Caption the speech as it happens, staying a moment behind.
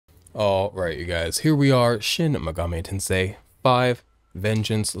Alright, you guys, here we are, Shin Megami Tensei 5,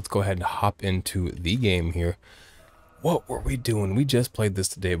 Vengeance. Let's go ahead and hop into the game here. What were we doing? We just played this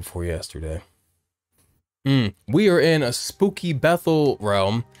the day before yesterday. We are in a spooky Bethel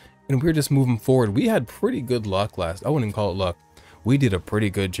realm, and we're just moving forward. We had pretty good luck I wouldn't call it luck. We did a pretty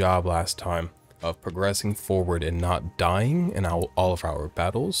good job last time of progressing forward and not dying in all of our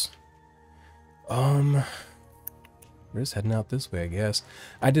battles. We're just heading out this way, I guess.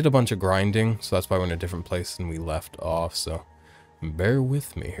 I did a bunch of grinding, so that's why we're in a different place than we left off, so bear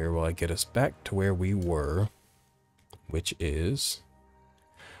with me here while I get us back to where we were, which is...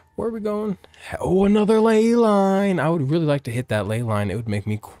 Where are we going? Oh, another ley line! I would really like to hit that ley line. It would make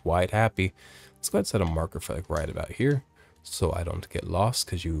me quite happy. Let's go ahead and set a marker for like right about here, so I don't get lost,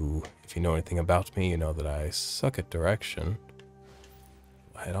 because if you know anything about me, you know that I suck at direction.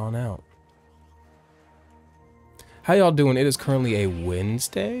 Head on out. How y'all doing? It is currently a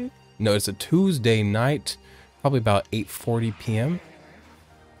Wednesday. No, it's a Tuesday night, probably about 8:40 p.m.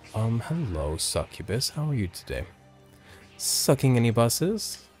 Hello, Succubus. How are you today? Sucking any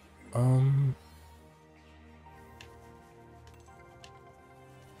buses? Now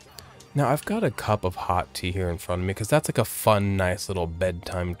I've got a cup of hot tea here in front of me because that's like a fun, nice little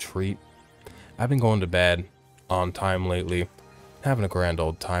bedtime treat. I've been going to bed on time lately, having a grand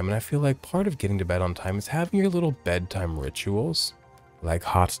old time, and I feel like part of getting to bed on time is having your little bedtime rituals, like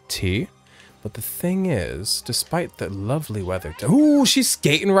hot tea. But the thing is, despite the lovely weather, ooh, she's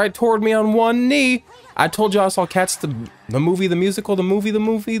skating right toward me on one knee. I told you I saw Cats the movie, the musical, the movie,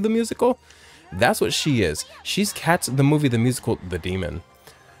 the musical. That's what she is. She's Cats the movie, the musical, the demon.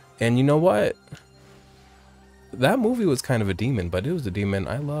 And you know what? That movie was kind of a demon, but it was a demon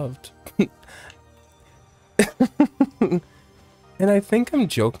I loved. And I think I'm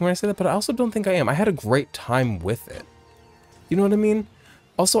joking when I say that, but I also don't think I am. I had a great time with it. You know what I mean?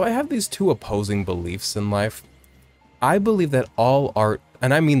 Also, I have these two opposing beliefs in life. I believe that all art,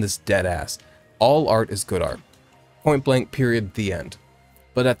 and I mean this dead ass, all art is good art. Point blank, period, the end.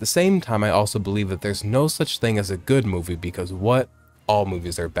 But at the same time, I also believe that there's no such thing as a good movie, because what? All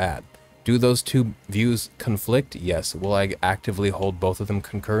movies are bad. Do those two views conflict? Yes. Will I actively hold both of them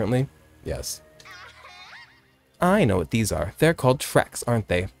concurrently? Yes. I know what these are. They're called tracks, aren't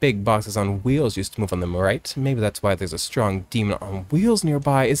they? Big boxes on wheels used to move on them, right? Maybe that's why there's a strong demon on wheels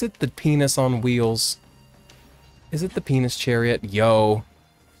nearby. Is it the penis on wheels? Is it the penis chariot? Yo.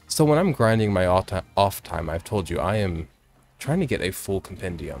 So when I'm grinding my off time, I've told you, I am trying to get a full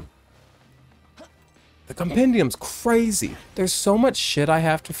compendium. The compendium's crazy. There's so much shit I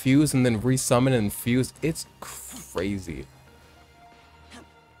have to fuse and then resummon and fuse. It's crazy.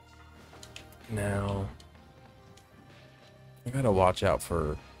 Now... I gotta watch out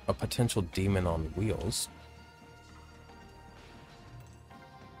for a potential demon on wheels.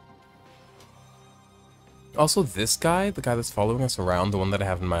 Also, this guy, the guy that's following us around, the one that I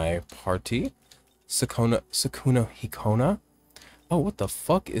have in my party, Sakuna Hikona. Oh, what the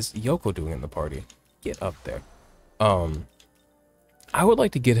fuck is Yoko doing in the party? Get up there. I would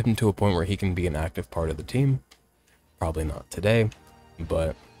like to get him to a point where he can be an active part of the team. Probably not today,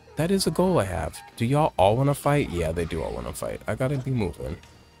 but... that is a goal I have. Do y'all all want to fight? Yeah, they do all want to fight. I gotta be moving.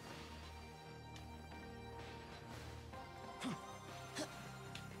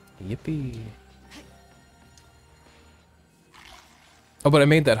 Yippee. Oh, but I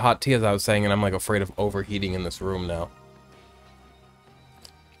made that hot tea as I was saying, and I'm like afraid of overheating in this room now.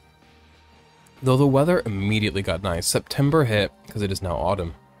 Though the weather immediately got nice. September hit, because it is now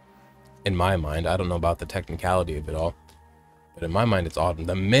autumn. In my mind, I don't know about the technicality of it all. But in my mind, it's autumn.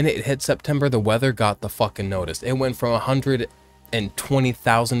 The minute it hit September, the weather got the fucking notice. It went from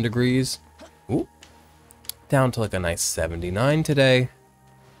 120,000 degrees ooh, down to like a nice 79 today.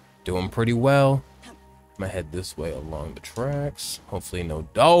 Doing pretty well. I'm gonna head this way along the tracks. Hopefully no...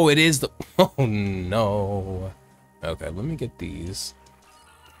 oh, it is the... oh, no. Okay, let me get these.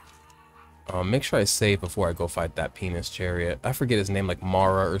 Make sure I save before I go fight that penis chariot. I forget his name, like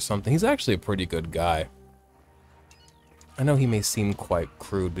Mara or something. He's actually a pretty good guy. I know he may seem quite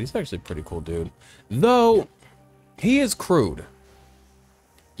crude, but he's actually a pretty cool dude. Though, he is crude.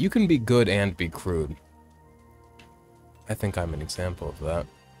 You can be good and be crude. I think I'm an example of that.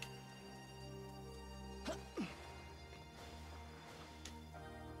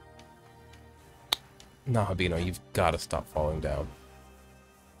 Nah, Habino, you've got to stop falling down.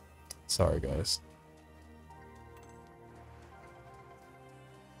 Sorry, guys.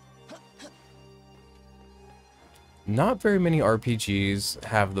 Not very many RPGs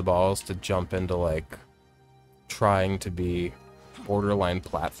have the balls to jump into, like, trying to be borderline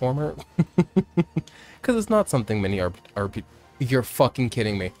platformer. Because it's not something many RP... You're fucking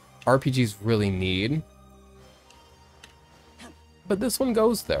kidding me. RPGs really need. But this one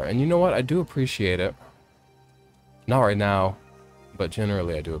goes there, and you know what? I do appreciate it. Not right now, but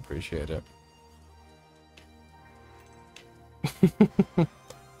generally I do appreciate it.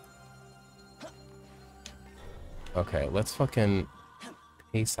 Okay, let's fucking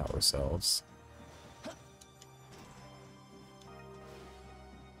pace ourselves.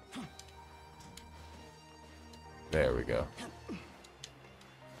 There we go.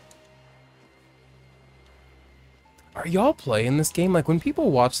 Are y'all playing this game? Like, when people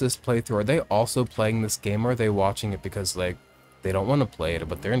watch this playthrough, are they also playing this game, or are they watching it because, like, they don't want to play it,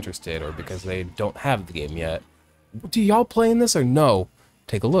 but they're interested, or because they don't have the game yet? Do y'all playing this, or no?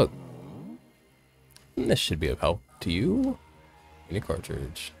 Take a look. This should be of help to you. Any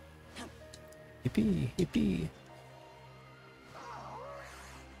cartridge. Yippee, yippee.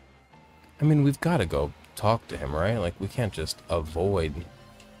 I mean, we've got to go talk to him, right? Like, we can't just avoid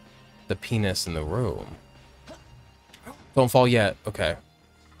the penis in the room. Don't fall yet. Okay.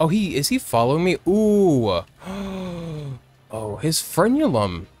 Oh, is he following me? Ooh. Oh, his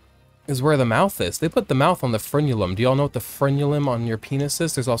frenulum is where the mouth is. They put the mouth on the frenulum. Do y'all know what the frenulum on your penis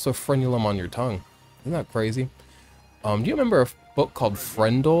is? There's also frenulum on your tongue. Isn't that crazy? Do you remember a book called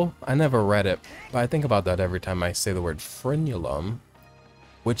Frendel? I never read it, but I think about that every time I say the word frenulum,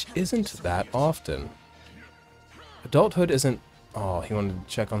 which isn't that often. Adulthood isn't... Oh, he wanted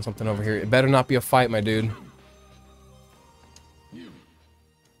to check on something over here. It better not be a fight, my dude.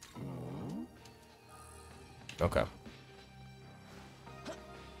 Okay.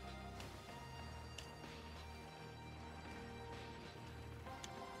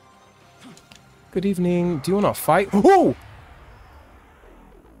 Good evening. Do you want to fight? Ooh!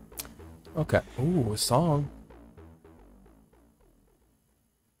 Okay. Ooh, a song.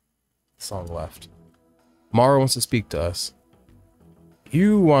 Song left. Mara wants to speak to us.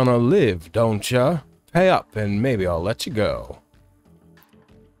 You want to live, don't ya? Pay up and maybe I'll let you go.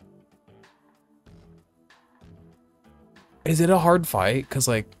 Is it a hard fight? Because,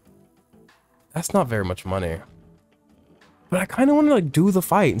 like, that's not very much money. But I kind of want to, like, do the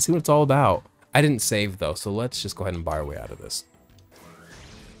fight and see what it's all about. I didn't save, though, so let's just go ahead and buy our way out of this.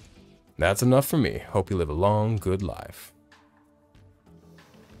 That's enough for me. Hope you live a long, good life.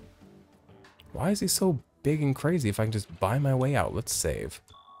 Why is he so big and crazy if I can just buy my way out? Let's save.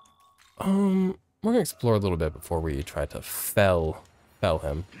 We're going to explore a little bit before we try to fell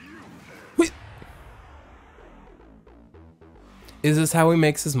him. Wait. Is this how he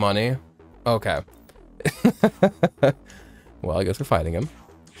makes his money? Okay. Well, I guess we're fighting him.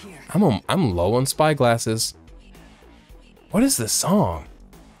 I'm low on spy glasses. What is this song?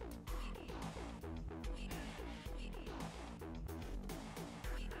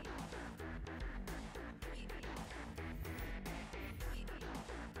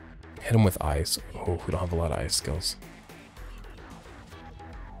 Hit him with ice. Oh, we don't have a lot of ice skills.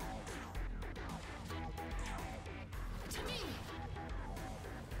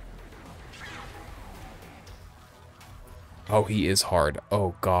 Oh, he is hard.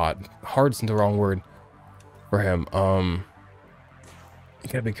 Oh god. Hard's the wrong word for him. You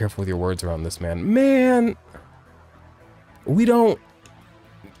gotta be careful with your words around this man. Man! We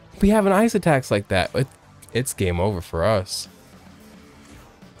have an ice attacks like that. It's game over for us.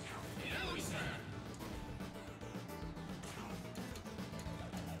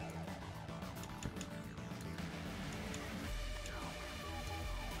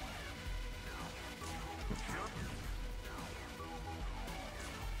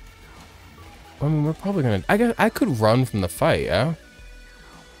 I mean, we're probably gonna... I could run from the fight, yeah?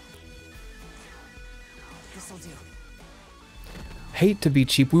 This'll do. Hate to be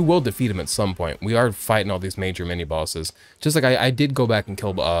cheap. We will defeat him at some point. We are fighting all these major mini-bosses. Just like I did go back and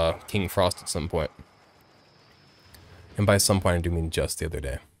kill King Frost at some point. And by some point, I do mean just the other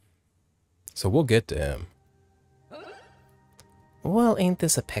day. So we'll get to him. Well, ain't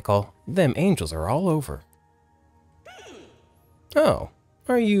this a pickle? Them angels are all over. Oh.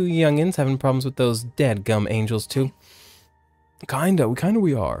 Are you youngins having problems with those dadgum angels too? Kinda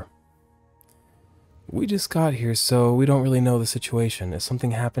we are. We just got here, so we don't really know the situation. Is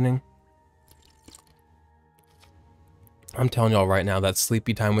something happening? I'm telling y'all right now, that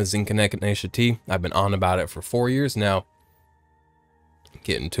sleepy time with zinc and echinacea tea, I've been on about it for 4 years now.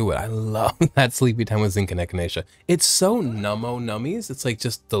 Getting to it. I love that sleepy time with zinc and echinacea. It's so nummies. It's like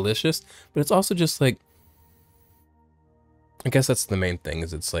just delicious, but it's also just like, I guess that's the main thing,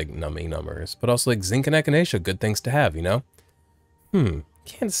 is it's like numbers, but also like zinc and echinacea, good things to have, you know?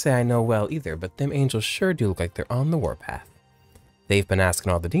 Can't say I know well either, but them angels sure do look like they're on the warpath. They've been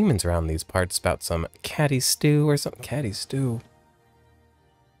asking all the demons around these parts about some catty stew or something. Catty stew.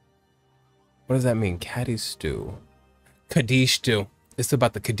 What does that mean? Caddy stew. Kaddish stew. It's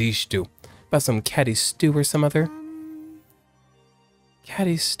about the Kaddish stew. About some caddy stew or some other.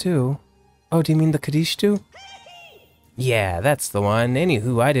 Caddy stew? Oh, do you mean the Kaddish stew? Yeah, that's the one.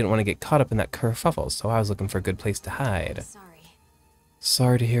 Anywho, I didn't want to get caught up in that kerfuffle, so I was looking for a good place to hide. Sorry.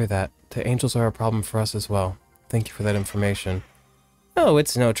 Sorry to hear that. The angels are a problem for us as well. Thank you for that information. Oh,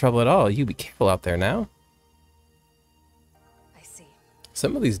 it's no trouble at all. You be careful out there now. I see.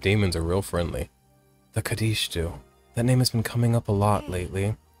 Some of these demons are real friendly. The Kaddish stew. That name has been coming up a lot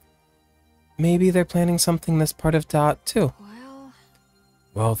lately. Maybe they're planning something this part of Dot too.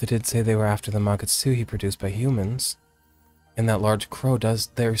 Well, they did say they were after the Magatsuhi produced by humans. And that large crow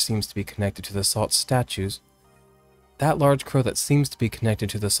there seems to be connected to the salt statues. That large crow that seems to be connected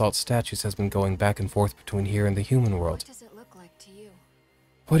to the salt statues has been going back and forth between here and the human world. What does it look like to you?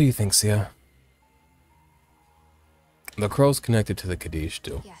 What do you think, Sia? The crow's connected to the Kaddish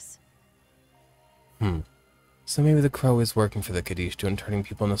stew. Yes. So maybe the crow is working for the Kaddish stew and turning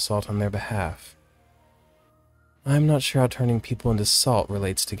people into salt on their behalf. I'm not sure how turning people into salt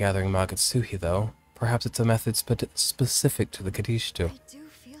relates to gathering Magatsuhi, though. Perhaps it's a method specific to the Kaddish stew. I do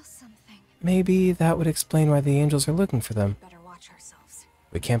feel something. Maybe that would explain why the angels are looking for them. Better watch ourselves.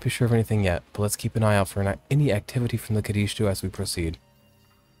 We can't be sure of anything yet, but let's keep an eye out for any activity from the Kaddish stew as we proceed.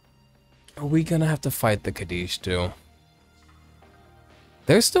 Are we gonna have to fight the Kaddish stew?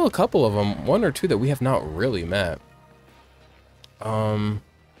 There's still a couple of them, one or two that we have not really met. You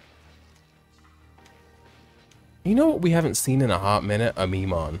know what we haven't seen in a hot minute? A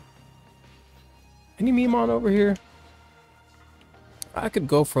Memon. Any Memon over here? I could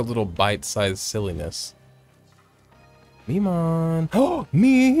go for a little bite-sized silliness. Memon. Oh,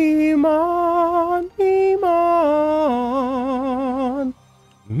 Memon, Memon,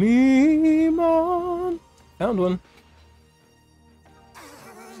 Memon. Found one.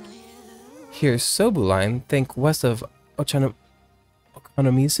 Here's Sobu line. Think west of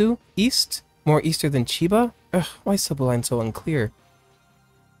Ochanomizu? East? More easter than Chiba? Ugh, why is Sobu line so unclear?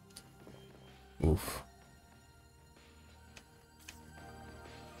 Oof.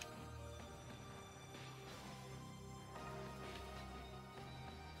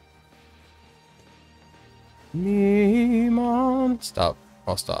 Memon. Stop.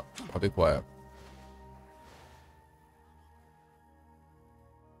 I'll stop. I'll be quiet.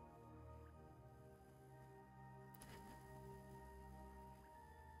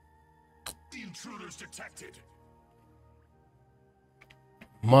 Intruders detected.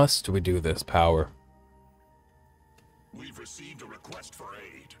 Must we do this, Power? We've received a request for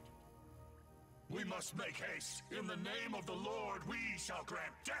aid. We must make haste. In the name of the Lord, we shall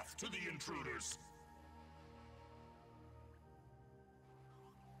grant death to the intruders.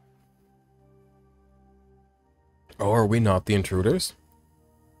 Oh, are we not the intruders?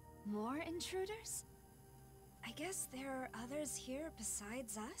 More intruders? I guess there are others here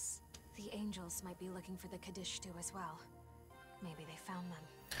besides us? The angels might be looking for the Kaddish stew as well. Maybe they found them.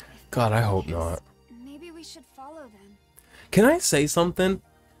 God, I hope not. Maybe we should follow them. Can I say something?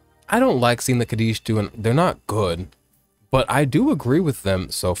 I don't like seeing the Kaddish stew, and they're not good. But I do agree with them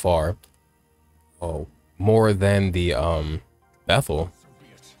so far. Oh, more than the, Bethel.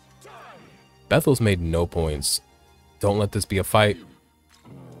 Bethel's made no points. Don't let this be a fight.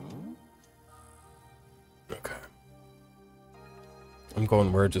 Okay. I'm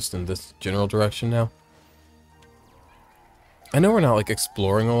going, we're just in this general direction now. I know we're not, like,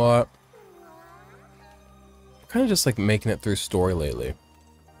 exploring a lot. We're kind of just, like, making it through story lately.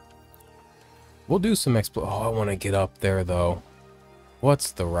 We'll do some Oh, I want to get up there, though.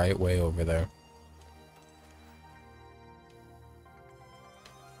 What's the right way over there?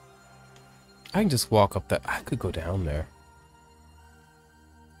 I can just walk up that. I could go down there.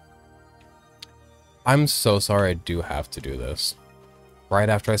 I'm so sorry I do have to do this. Right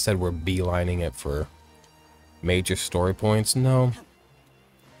after I said we're beelining it for major story points. No.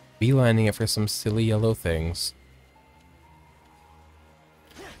 Beelining it for some silly yellow things.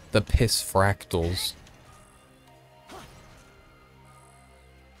 The piss fractals.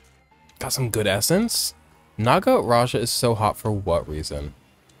 Got some good essence. Naga Raja is so hot for what reason?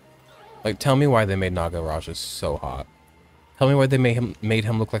 Like, tell me why they made Naga Raja so hot. Tell me why they made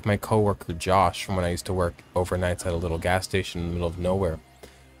him look like my coworker Josh from when I used to work overnights at a little gas station in the middle of nowhere.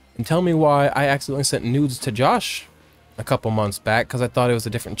 And tell me why I accidentally sent nudes to Josh a couple months back because I thought it was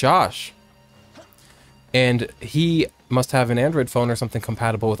a different Josh. And he must have an Android phone or something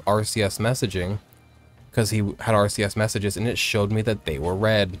compatible with RCS messaging because he had RCS messages and it showed me that they were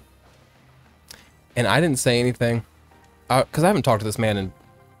red. And I didn't say anything because I haven't talked to this man in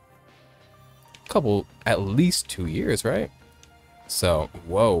at least 2 years, right? So,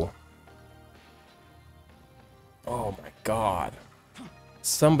 whoa. Oh my god.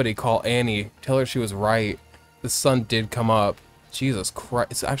 Somebody call Annie. Tell her she was right. The sun did come up. Jesus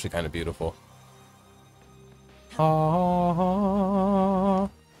Christ. It's actually kind of beautiful. Ah,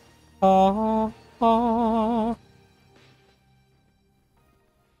 ah, ah.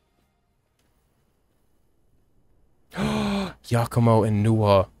 Yakumo and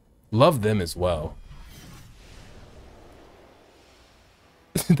Nua. Love them as well.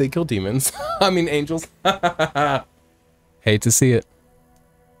 They kill demons. I mean angels. Hate to see it.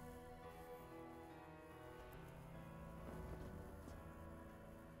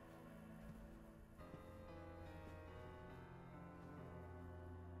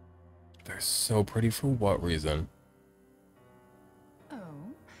 They're so pretty for what reason? Oh,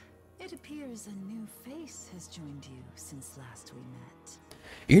 it appears a new face has joined you since last we met.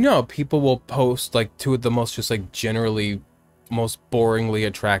 You know how people will post like two of the most just like generally most boringly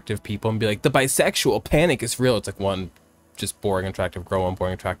attractive people and be like, the bisexual panic is real. It's like one just boring attractive girl, one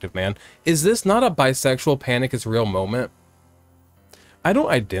boring attractive man. Is this not a bisexual panic is real moment? I don't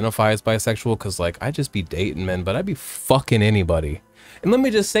identify as bisexual because like I just be dating men, but I'd be fucking anybody. And let me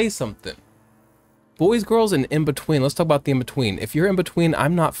just say something. Boys, girls, and in between. Let's talk about the in between. If you're in between,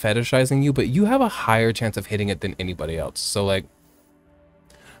 I'm not fetishizing you, but you have a higher chance of hitting it than anybody else. So like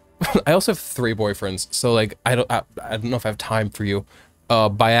I also have 3 boyfriends, so like I don't know if I have time for you.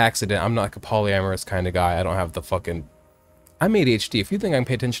 By accident, I'm not like a polyamorous kind of guy. I don't have the fucking. I'm ADHD. If you think I can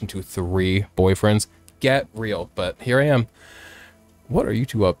pay attention to 3 boyfriends, get real. But here I am. What are you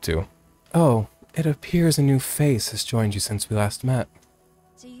two up to? Oh, it appears a new face has joined you since we last met.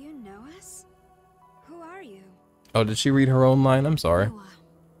 Do you know us? Who are you? Oh, did she read her own line? I'm sorry. Noah.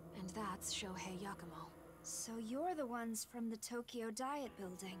 And that's Shohei Yakumo. So you're the ones from the Tokyo Diet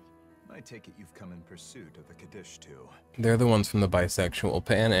Building. I take it you've come in pursuit of the Kaddish too. They're the ones from the bisexual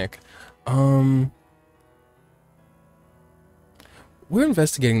panic. We're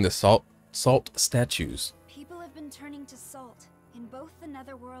investigating the salt statues. People have been turning to salt in both the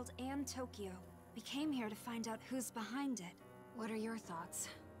Netherworld and Tokyo. We came here to find out who's behind it. What are your thoughts?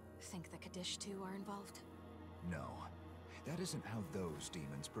 Think the Kaddish too are involved? No, that isn't how those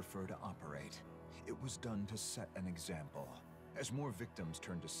demons prefer to operate. It was done to set an example. As more victims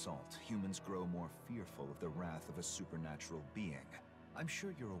turn to salt, humans grow more fearful of the wrath of a supernatural being. I'm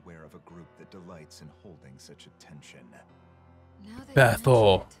sure you're aware of a group that delights in holding such attention. Now that you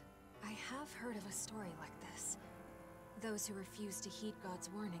Bethel. mention it, I have heard of a story like this. Those who refused to heed God's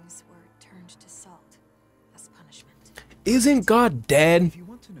warnings were turned to salt as punishment. Isn't God dead? If you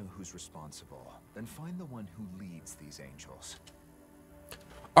want to know who's responsible, then find the one who leads these angels.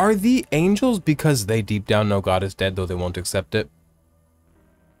 Are the angels because they deep down know God is dead, though they won't accept it?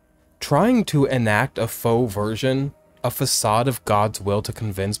 Trying to enact a faux version, a facade of God's will to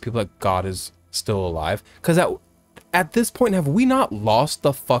convince people that God is still alive? Because at this point, have we not lost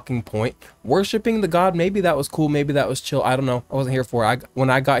the fucking point? Worshipping the God, maybe that was cool, maybe that was chill, I don't know. I wasn't here for it. When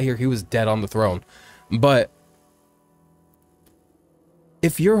I got here, he was dead on the throne. But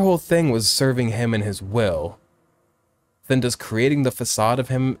if your whole thing was serving him and his will, then does creating the facade of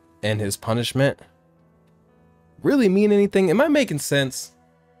him and his punishment really mean anything? Am I making sense?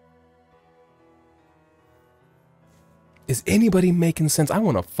 Is anybody making sense? I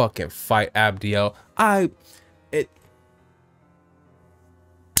want to fucking fight Abdiel.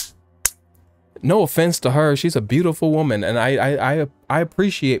 No offense to her, she's a beautiful woman, and I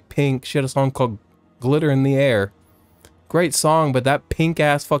appreciate Pink. She had a song called Glitter in the Air. Great song, but that pink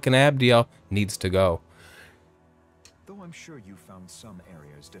ass fucking Abdiel needs to go. Though I'm sure you found some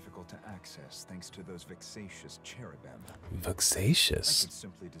areas difficult to access thanks to those vexatious cherubim. Vexatious? I could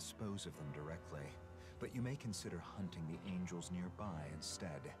simply dispose of them directly, but you may consider hunting the angels nearby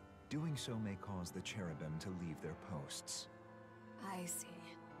instead. Doing so may cause the cherubim to leave their posts. I see.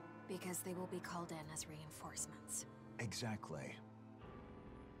 Because they will be called in as reinforcements. Exactly.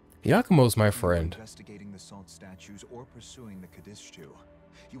 Yakumo's my friend. Investigating the salt statues or pursuing the Kaddish,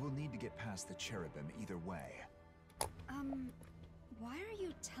 you will need to get past the cherubim either way. Why are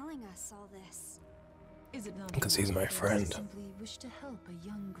you telling us all this? Is it not Because he's enough my that you friend. simply wish to help a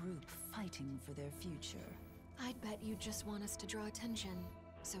young group fighting for their future? I'd bet you just want us to draw attention,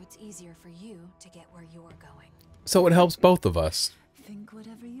 so it's easier for you to get where you're going. So it helps both of us. Think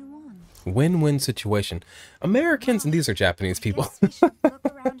whatever you want. Win-win situation. Americans, and these are Japanese people. I guess we should look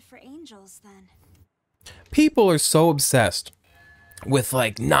around for angels then. People are so obsessed with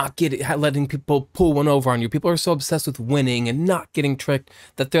like not letting people pull one over on you. People are so obsessed with winning and not getting tricked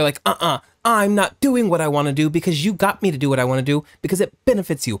that they're like, I'm not doing what I want to do because you got me to do what I want to do because it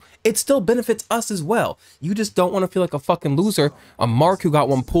benefits you. It still benefits us as well. You just don't want to feel like a fucking loser, a mark who got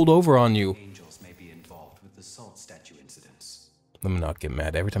one pulled over on you. Angels may be involved with the salt Let me not get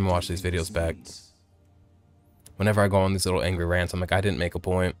mad. Every time I watch these videos back, whenever I go on these little angry rants, I'm like, I didn't make a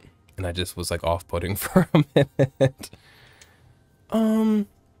point, and I just was like off-putting for a minute.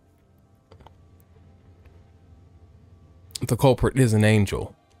 The culprit is an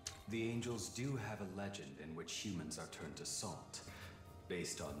angel. The angels do have a legend in which humans are turned to salt.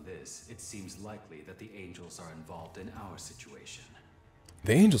 Based on this, it seems likely that the angels are involved in our situation.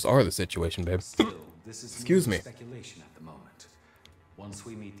 The angels are the situation, babe. Still, this is Excuse me. speculation at the moment. Once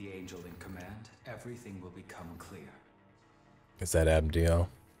we meet the angel in command, everything will become clear. Is that Abdiel?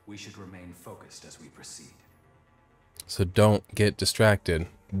 We should remain focused as we proceed. So don't get distracted.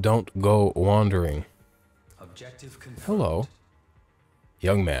 Don't go wandering. Objective confirmed. Hello.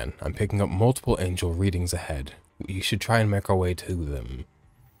 Young man, I'm picking up multiple angel readings ahead. We should try and make our way to them.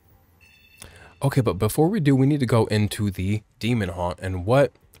 Okay, but before we do, we need to go into the demon haunt and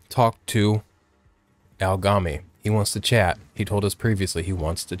talk to Algami. He wants to chat. He told us previously he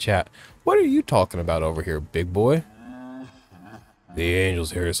wants to chat. What are you talking about over here, big boy? The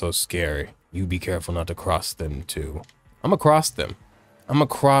angels here are so scary. You be careful not to cross them too. I'm gonna cross them. I'm gonna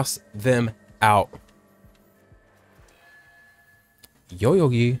cross them out. Yo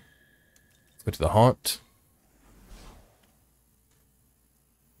Yogi. Let's go to the haunt.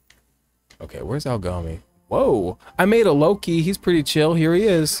 Okay, where's Algami? Whoa, I made a Loki. He's pretty chill. Here he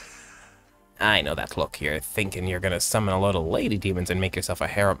is. I know that look here, thinking you're gonna summon a load of lady demons and make yourself a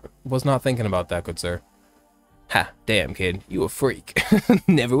harem. Was not thinking about that, good sir. Ha, damn kid, you a freak.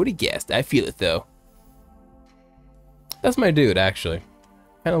 Never would have guessed. I feel it though. That's my dude, actually.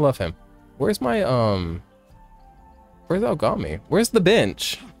 Kinda love him. Where's my, where's Algami? Where's the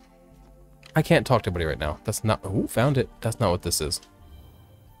bench? I can't talk to anybody right now. That's not, ooh, found it. That's not what this is.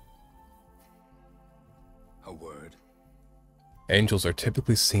 A word. Angels are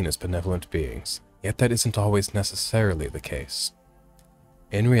typically seen as benevolent beings, yet that isn't always necessarily the case.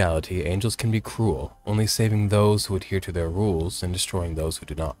 In reality, angels can be cruel, only saving those who adhere to their rules and destroying those who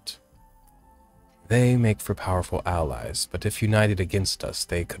do not. They make for powerful allies, but if united against us,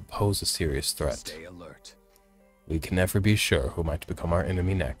 they could pose a serious threat. Stay alert. We can never be sure who might become our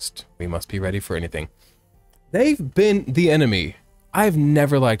enemy next. We must be ready for anything. They've been the enemy. I've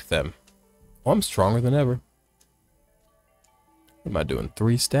never liked them. Oh, I'm stronger than ever. What am I doing?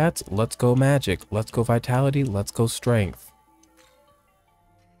 3 stats? Let's go magic. Let's go vitality. Let's go strength.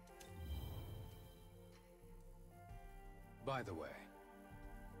 By the way,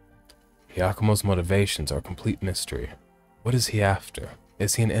 Yakumo's motivations are a complete mystery. What is he after?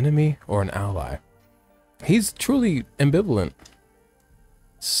 Is he an enemy or an ally? He's truly ambivalent.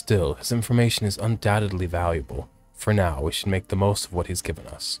 Still, his information is undoubtedly valuable. For now, we should make the most of what he's given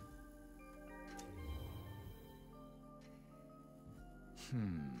us.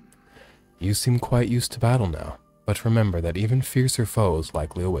 You seem quite used to battle now, but remember that even fiercer foes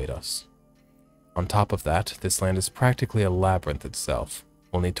likely await us. On top of that, this land is practically a labyrinth itself.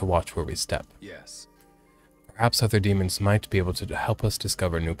 We'll need to watch where we step. yes. Perhaps other demons might be able to help us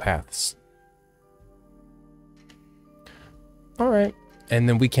discover new paths. Alright, and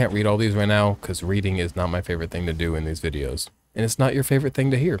then we can't read all these right now, because reading is not my favorite thing to do in these videos. And it's not your favorite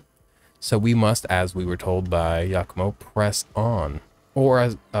thing to hear. So we must, as we were told by Yakumo, press on. Or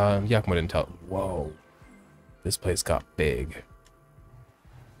as Yakumo didn't tell. Whoa. This place got big.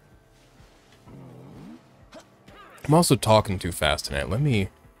 I'm also talking too fast tonight. Let me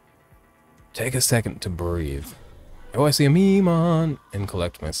take a second to breathe. Oh, I see a Memon! And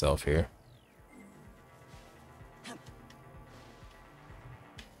collect myself here.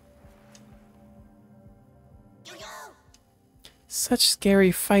 Such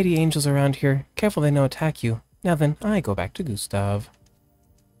scary, fighty angels around here. Careful they no attack you. Now then, I go back to Gustav.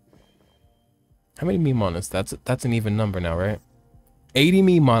 How many Memon is that? That's an even number now, right? 80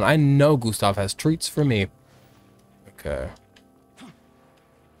 Memon. I know Gustav has treats for me. Okay.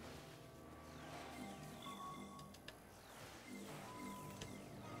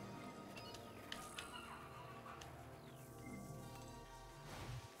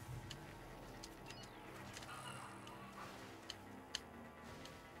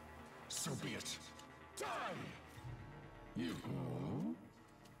 So be it. Die! You.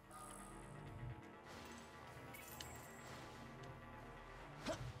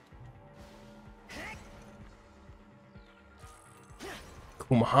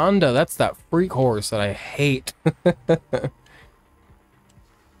 Kumhanda, that's that freak horse that I hate.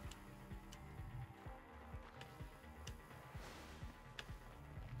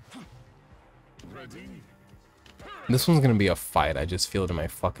 Ready? This one's gonna be a fight. I just feel it in my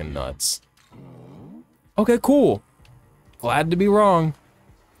fucking nuts. Okay, cool. Glad to be wrong.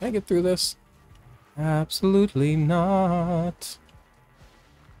 Can I get through this? Absolutely not.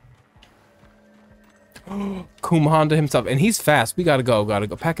 Honda himself, and he's fast. We gotta go,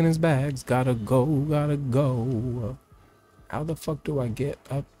 packing his bags, gotta go. How the fuck do I get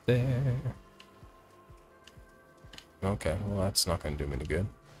up there? Okay, well that's not gonna do me any good.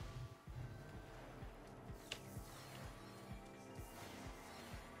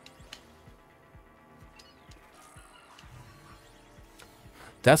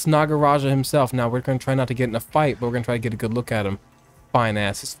 That's Nagaraja himself. Now we're gonna try not to get in a fight, but we're gonna try to get a good look at him.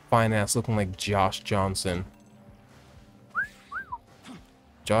 His fine ass looking like Josh Johnson.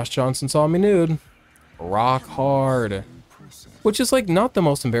 Josh Johnson saw me nude. Rock hard. Which is like not the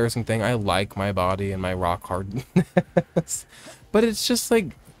most embarrassing thing. I like my body and my rock hardness. But it's just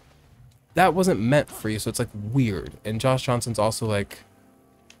like, that wasn't meant for you, so it's like weird. And Josh Johnson's also like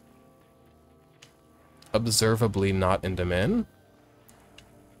observably not into men.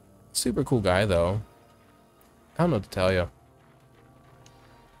 Super cool guy though. I don't know what to tell you.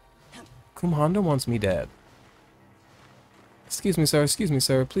 Honda wants me dead. Excuse me, sir. Excuse me,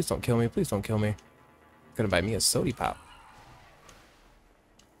 sir. Please don't kill me. Please don't kill me. Gonna buy me a sody pop.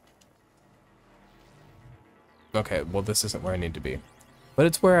 Okay, well this isn't where I need to be. But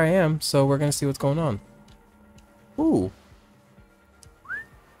it's where I am, so we're gonna see what's going on. Ooh.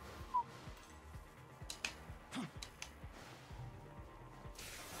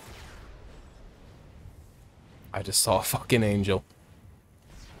 I just saw a fucking angel.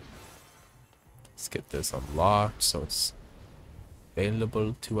 Let's get this unlocked so it's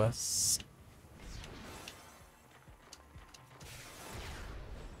available to us.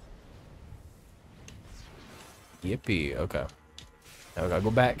 Yippee, okay. Now we gotta go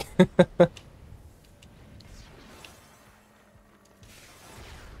back.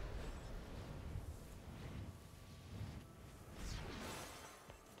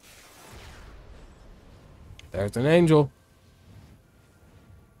 There's an angel.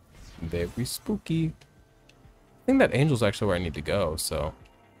 Very spooky. I think that angel's actually where I need to go, so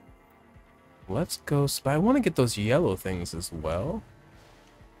let's go. But I want to get those yellow things as well.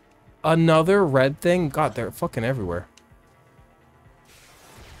 Another red thing? God, they're fucking everywhere.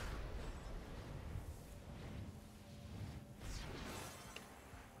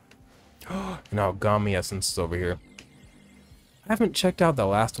 And Algami essence is over here. I haven't checked out the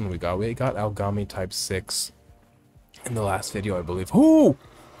last one we got. We got Algami type 6 in the last video, I believe. Oh!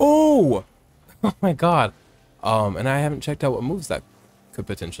 Oh! Oh my god. And I haven't checked out what moves that could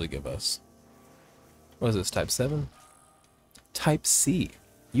potentially give us. What is this, type 7? Type C.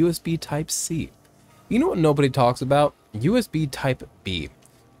 USB type C. You know what nobody talks about? USB type B.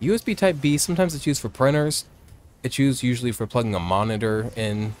 USB type B, sometimes it's used for printers. It's used usually for plugging a monitor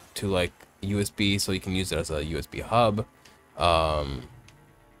in to like USB, so you can use it as a USB hub. I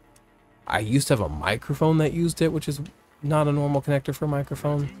used to have a microphone that used it, which is not a normal connector for a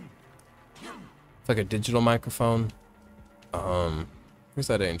microphone. It's like a digital microphone. Where's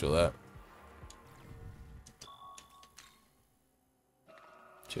that angel at?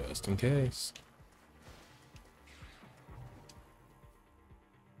 Just in case.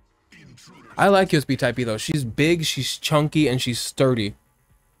 I like USB Type B though. She's big, she's chunky, and she's sturdy.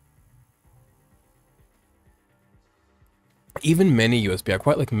 Even mini USB. I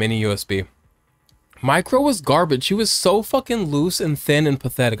quite like mini USB. Micro was garbage. She was so fucking loose and thin and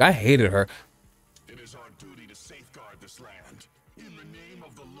pathetic. I hated her. It is our duty to safeguard this land. In the name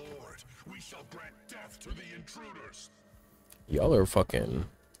of the Lord, we shall grant death to the intruders. Y'all are fucking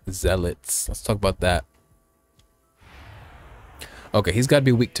zealots. Let's talk about that. Okay, he's got to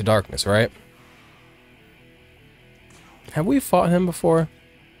be weak to darkness, right? Have we fought him before?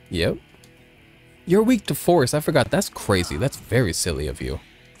 Yep. You're weak to force. I forgot. That's crazy. That's very silly of you.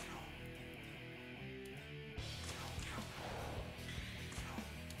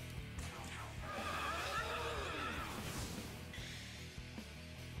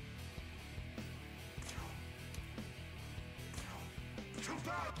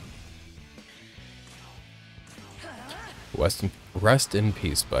 Rest in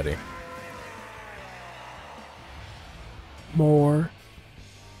peace, buddy. More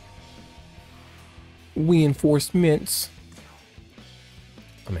reinforcements.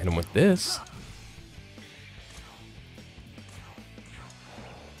 I'm hitting him with this.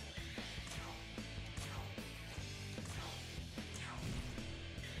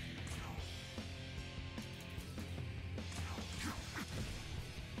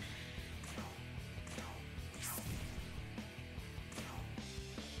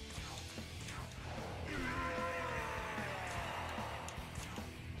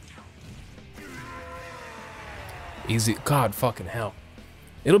 Easy. God fucking hell.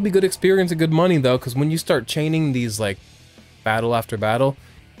 It'll be good experience and good money though, because when you start chaining these like battle after battle,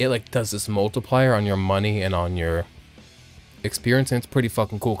 it like does this multiplier on your money and on your experience, and it's pretty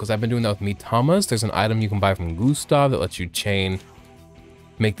fucking cool because I've been doing that with Mitamas. There's an item you can buy from Gustav that lets you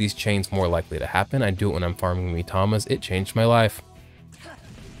make these chains more likely to happen. I do it when I'm farming Mitamas. It changed my life.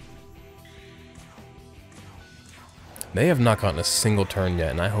 They have not gotten a single turn yet,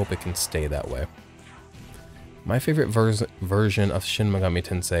 and I hope it can stay that way. My favorite version of Shin Megami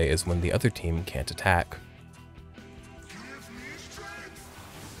Tensei is when the other team can't attack.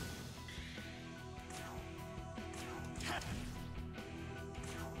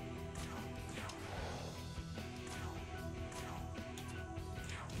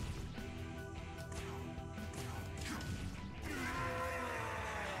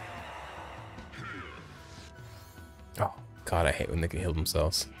 Oh, God, I hate when they can heal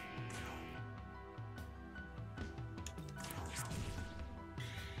themselves.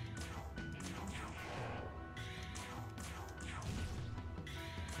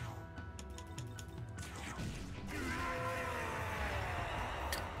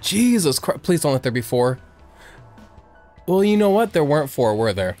 Jesus Christ, please don't let there be 4. Well, you know what? There weren't 4,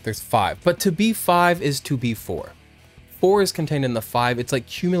 were there? There's 5. But to be 5 is to be 4. 4 is contained in the 5. It's like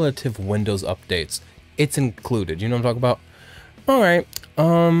cumulative Windows updates. It's included. You know what I'm talking about? Alright.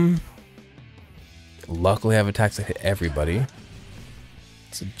 Luckily I have attacks that hit everybody.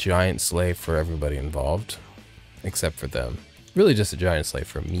 It's a giant slave for everybody involved. Except for them. Really just a giant slave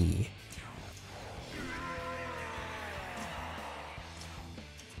for me.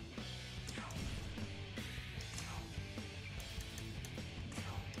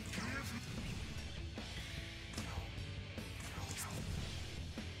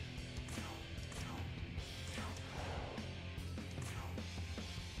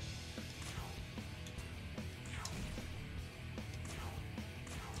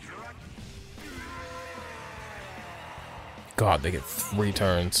 God, they get 3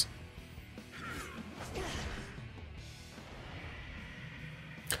 turns.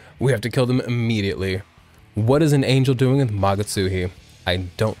 We have to kill them immediately. What is an angel doing with Magatsuhi? I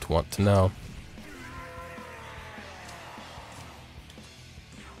don't want to know.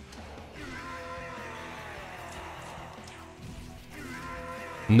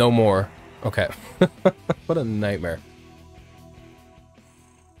 No more. Okay. What a nightmare.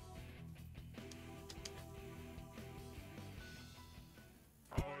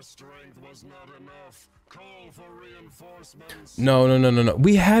 No.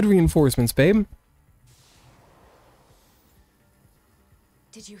 We had reinforcements, babe.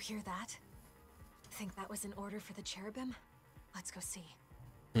 Did you hear that? Think that was an order for the cherubim? Let's go see.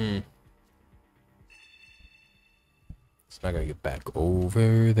 So I gotta get back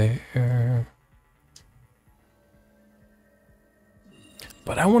over there.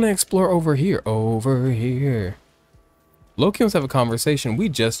 But I want to explore over here. Over here. Loki wants to have a conversation. We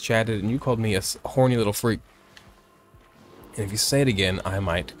just chatted and you called me a horny little freak. And if you say it again, I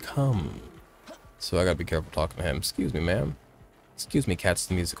might come. So I gotta be careful talking to him. Excuse me, ma'am. Excuse me, Cats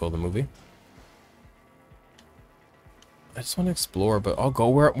the Musical, the movie. I just want to explore, but I'll go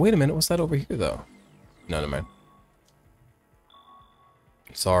where... Wait a minute, what's that over here, though? No, never mind.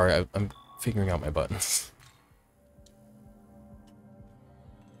 Sorry, I'm figuring out my buttons.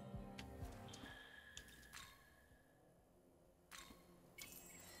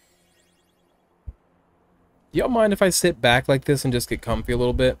 Y'all mind if I sit back like this and just get comfy a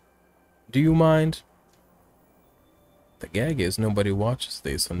little bit? Do you mind? The gag is nobody watches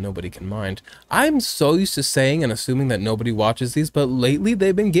these, so nobody can mind. I'm so used to saying and assuming that nobody watches these, but lately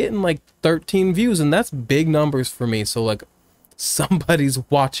they've been getting like 13 views, and that's big numbers for me. So like, somebody's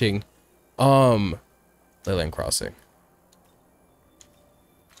watching. Leyland Crossing.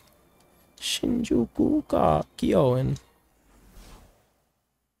 Shinjuku ka Kyoen.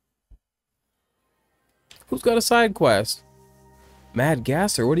 Who's got a side quest? Mad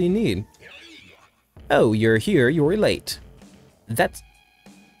Gasser, what do you need? Oh, you're here, you're late. That's...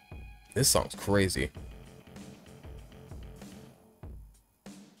 This song's crazy.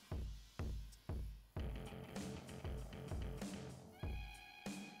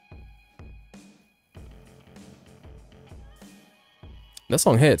 That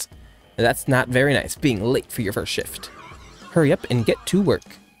song hits. That's not very nice, being late for your first shift. Hurry up and get to work.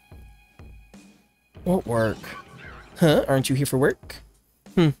 What work? Huh? Aren't you here for work?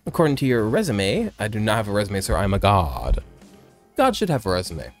 According to your resume, I do not have a resume, sir. I'm a god. God should have a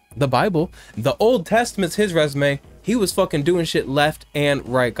resume. The Bible, the Old Testament's his resume. He was fucking doing shit left and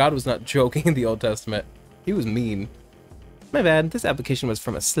right. God was not joking in the Old Testament. He was mean. My bad. This application was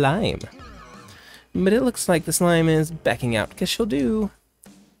from a slime. But it looks like the slime is backing out. Guess she'll do.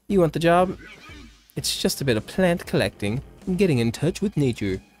 You want the job? It's just a bit of plant collecting and getting in touch with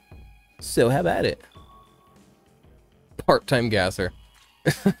nature. So how about it? Part-time gasser.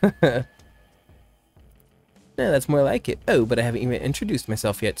 Yeah, that's more like it. Oh, but I haven't even introduced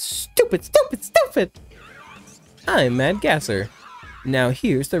myself yet. Stupid, stupid, stupid! I'm Mad Gasser. Now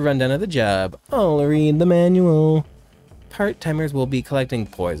here's the rundown of the job. I'll read the manual. Part-timers will be collecting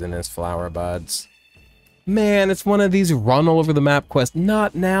poisonous flower buds. Man, it's one of these run all over the map quests.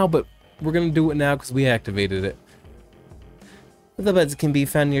 Not now, but we're gonna do it now because we activated it. The buds can be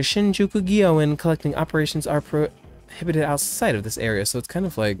found near Shinjuku Gyoen. Collecting operations are prohibited outside of this area, so it's kind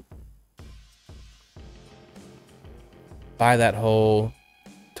of like by that hole,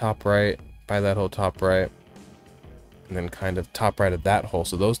 top right, by that hole, top right, and then kind of top right of that hole.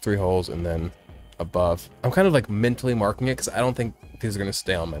 So those 3 holes, and then above. I'm kind of like mentally marking it because I don't think these are going to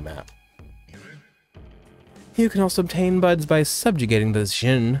stay on my map. You can also obtain buds by subjugating the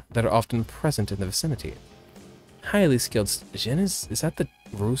Jin that are often present in the vicinity. Highly skilled Jin is that the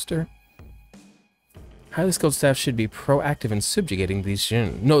rooster? Highly skilled staff should be proactive in subjugating these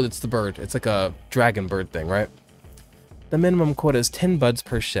Jin. No, it's the bird. It's like a dragon bird thing, right? The minimum quota is 10 buds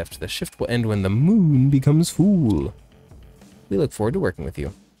per shift. The shift will end when the moon becomes full. We look forward to working with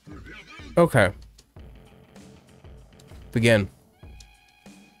you. Okay. Begin.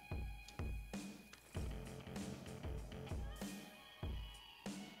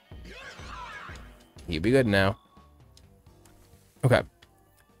 You be good now. Okay.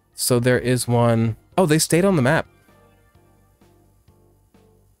 So there is one. Oh, they stayed on the map.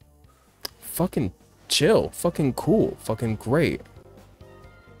 Fucking chill. Fucking cool. Fucking great.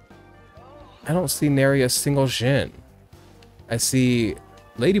 I don't see nary a single Jin. I see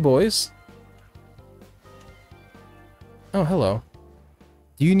ladyboys. Oh, hello.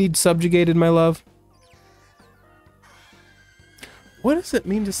 Do you need subjugated, my love? What does it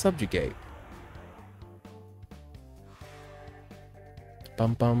mean to subjugate?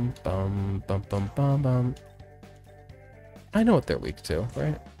 Bum bum bum bum bum bum bum. I know what they're weak to,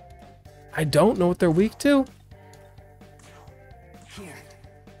 right? I don't know what they're weak to? Here.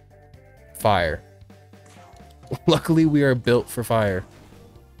 Fire. Luckily, we are built for fire.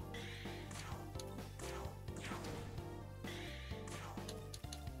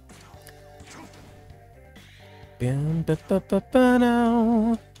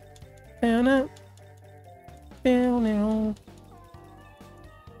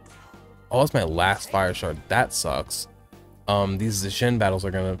 Oh, it's my last fire shard. That sucks. These Shin battles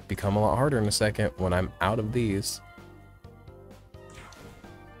are gonna become a lot harder in a second when I'm out of these.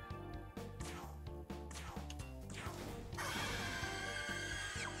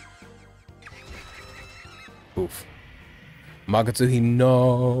 Oof. Magatsuhi,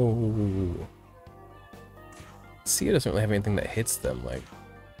 no. Sia doesn't really have anything that hits them, like.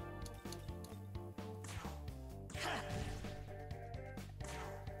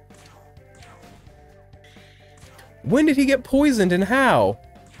 When did he get poisoned and how?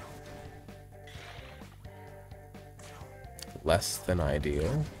 Less than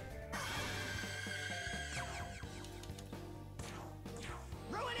ideal.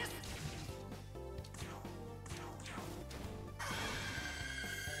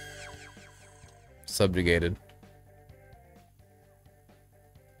 Subjugated.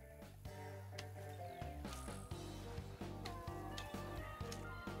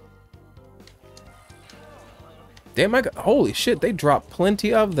 Damn, holy shit, they dropped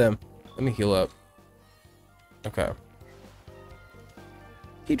plenty of them. Let me heal up. Okay.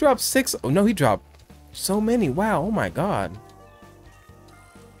 He dropped 6. Oh, no, he dropped so many. Wow, oh my god.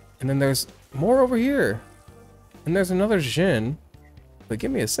 And then there's more over here. And there's another Jin. But give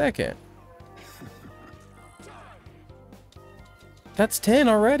me a second. That's 10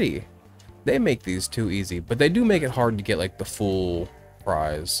 already. They make these too easy. But they do make it hard to get, like, the full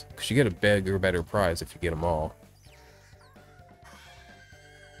prize. Because you get a bigger, better prize if you get them all.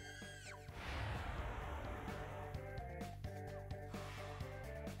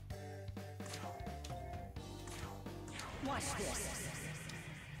 Watch this.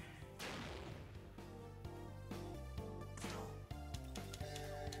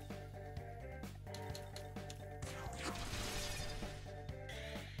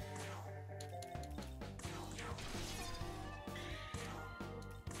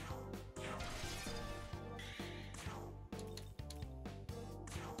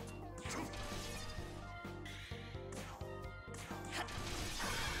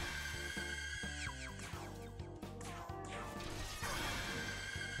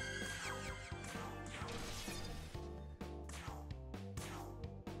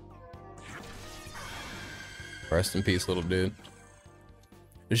 Rest in peace, little dude.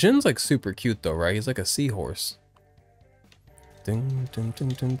 Jin's like super cute though, right? He's like a seahorse. Damn, the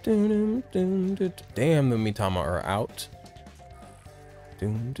Mitama are out.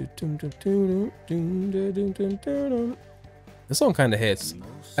 This song kind of hits.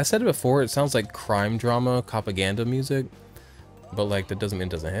 I said it before, it sounds like crime drama, propaganda music, but like that doesn't mean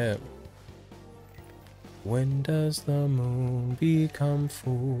it doesn't hit. When does the moon become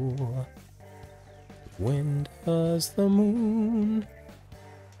full? When does the moon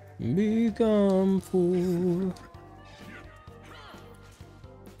become full?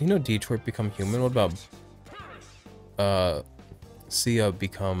 You know Detroit become human? What about Sia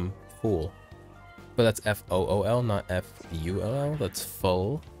become fool? But that's F-O-O-L, not F-U-L-L. That's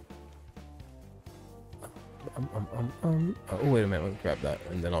full. Oh, wait a minute. Let me grab that,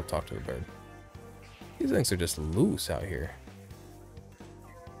 and then I'll talk to the bird. These things are just loose out here.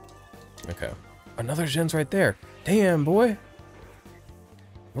 Okay. Another Shin's right there. Damn, boy.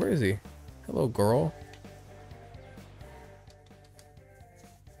 Where is he? Hello, girl.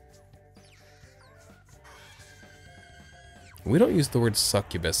 We don't use the word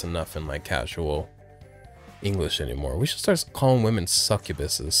succubus enough in like casual English anymore. We should start calling women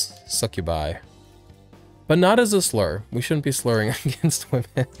succubuses. Succubi. But not as a slur. We shouldn't be slurring against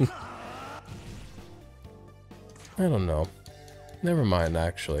women. I don't know. Never mind,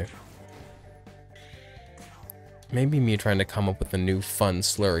 actually. Maybe me trying to come up with a new fun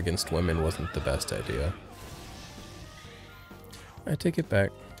slur against women wasn't the best idea. I take it back.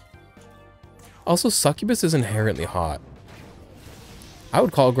 Also, succubus is inherently hot. I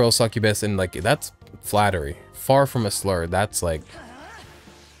would call a girl succubus and like, that's flattery. Far from a slur, that's like...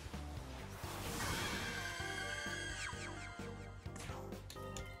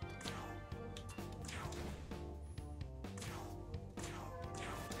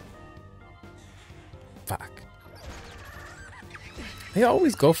 Fuck. They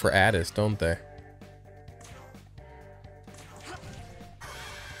always go for Addis, don't they?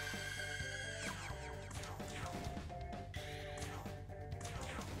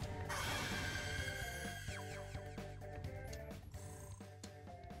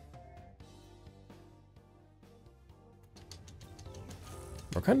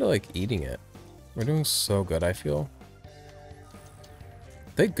 We're kind of like eating it. We're doing so good, I feel.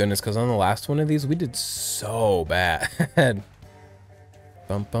 Thank goodness, because on the last one of these, we did so bad.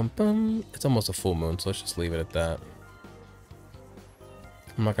 Bum, bum, bum. It's almost a full moon, so let's just leave it at that.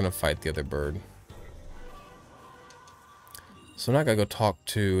 I'm not going to fight the other bird. So now I gotta go talk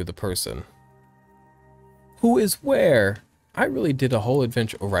to the person. Who is where? I really did a whole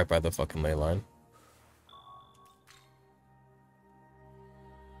adventure. Oh, right by the fucking ley line.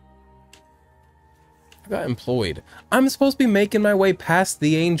 I got employed. I'm supposed to be making my way past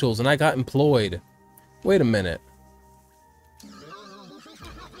the angels and I got employed. Wait a minute.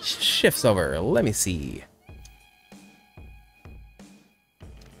 Shifts over. Let me see.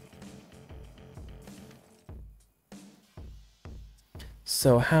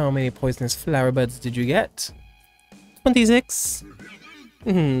 So how many poisonous flower buds did you get? 26.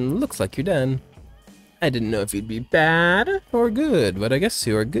 Looks like you're done. I didn't know if you'd be bad or good, but I guess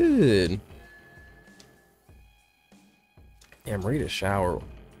you are good. Yeah, I'm ready to shower.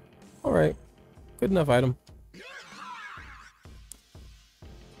 Alright. Good enough item.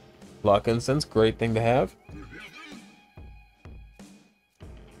 Lock incense, great thing to have.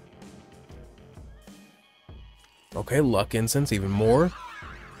 Okay, luck incense, even more.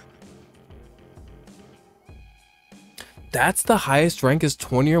 That's the highest rank is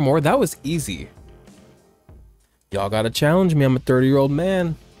 20 or more. That was easy. Y'all gotta challenge me. I'm a 30-year-old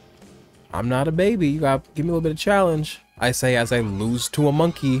man. I'm not a baby. You gotta give me a little bit of challenge. I say as I lose to a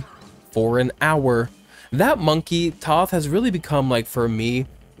monkey for an hour. That monkey, Toth, has really become, like, for me,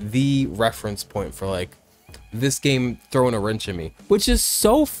 the reference point for, like, this game throwing a wrench at me. Which is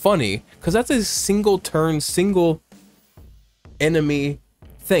so funny, because that's a single turn, single enemy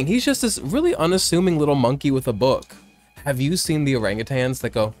thing. He's just this really unassuming little monkey with a book. Have you seen the orangutans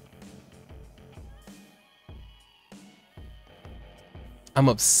that go... I'm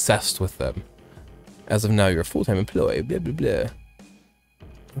obsessed with them. As of now, you're a full-time employee, blah, blah, blah.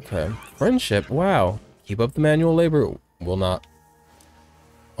 Okay. Friendship, wow. Keep up the manual labor. Will not.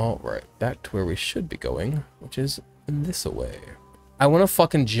 Alright, back to where we should be going, which is this away. I want to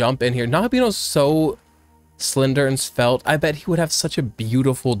fucking jump in here. Nabino's so slender and svelte. I bet he would have such a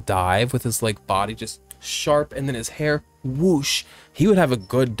beautiful dive with his, like, body just sharp and then his hair whoosh. He would have a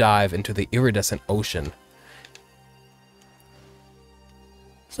good dive into the iridescent ocean.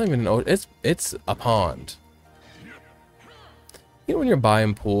 It's not even an ocean. It's a pond. You know when you're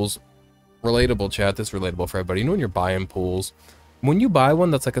buying pools, relatable chat, this is relatable for everybody. You know when you're buying pools, when you buy one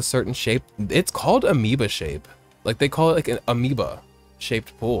that's like a certain shape, it's called amoeba shape. Like, they call it like an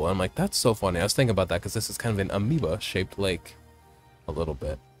amoeba-shaped pool. And I'm like, that's so funny. I was thinking about that because this is kind of an amoeba-shaped lake. A little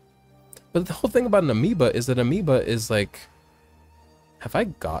bit. But the whole thing about an amoeba is that amoeba is like... Have I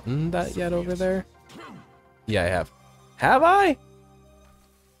gotten that yet over there? Yeah, I have. Have I?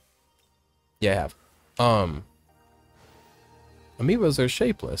 Yeah, I have. Amoebas are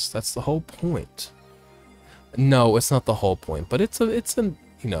shapeless. That's the whole point. No, it's not the whole point, but it's a,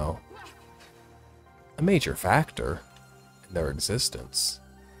 you know, a major factor in their existence.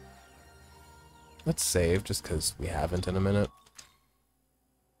 Let's save just because we haven't in a minute.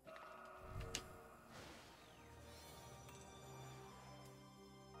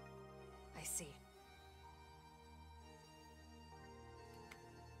 I see.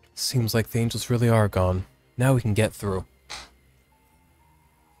 Seems like the angels really are gone. Now we can get through.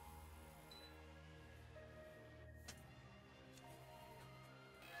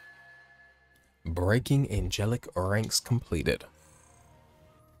 Breaking angelic ranks completed.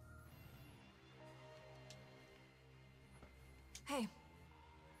 Hey.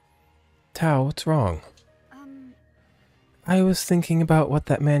 Tao, what's wrong? I was thinking about what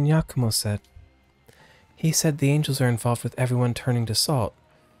that man Yakumo said. He said the angels are involved with everyone turning to salt.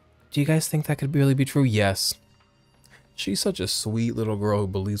 Do you guys think that could really be true? Yes. She's such a sweet little girl who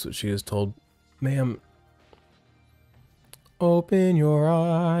believes what she is told. Ma'am, open your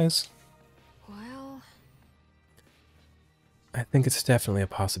eyes. Well... I think it's definitely a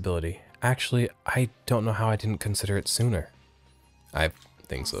possibility. Actually, I don't know how I didn't consider it sooner. I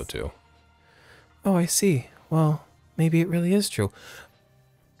think so too. Oh, I see. Well, maybe it really is true.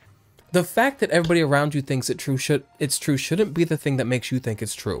 The fact that everybody around you thinks it's true shouldn't be the thing that makes you think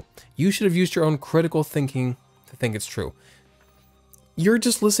it's true. You should have used your own critical thinking to think it's true. You're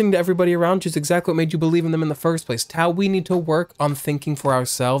just listening to everybody around you is exactly what made you believe in them in the first place. Tao, we need to work on thinking for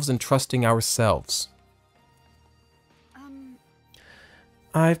ourselves and trusting ourselves.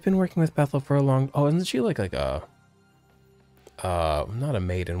 I've been working with Bethel for a long... Oh, isn't she like a... not a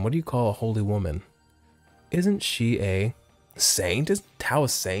maiden. What do you call a holy woman? Isn't she a saint? Isn't Tao a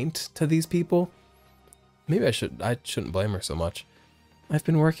saint to these people? Maybe I shouldn't blame her so much. I've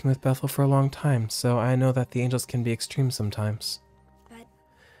been working with Bethel for a long time, so I know that the angels can be extreme sometimes.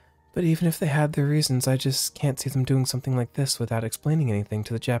 But even if they had their reasons, I just can't see them doing something like this without explaining anything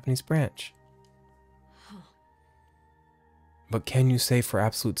to the Japanese branch. But can you say for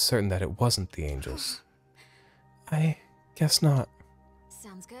absolute certain that it wasn't the angels? I guess not.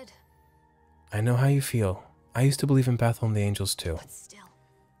 Sounds good. I know how you feel. I used to believe in Bethel and the angels too. But still.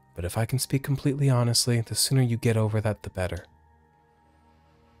 But if I can speak completely honestly, the sooner you get over that, the better.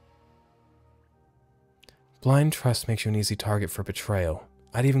 Blind trust makes you an easy target for betrayal.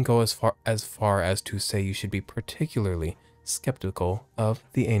 I'd even go as far as to say you should be particularly skeptical of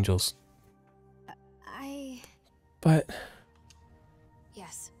the angels. But...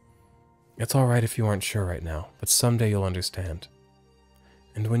 Yes. It's alright if you aren't sure right now, but someday you'll understand.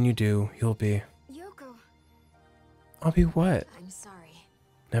 And when you do, you'll be... Yoko. I'll be what? I'm sorry.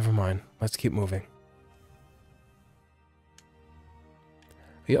 Never mind. Let's keep moving.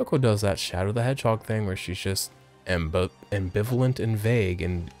 Yoko does that Shadow the Hedgehog thing where she's just ambivalent and vague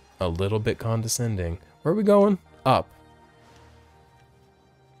and a little bit condescending. Where are we going? Up.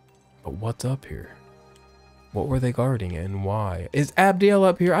 But what's up here? What were they guarding and why? Is Abdiel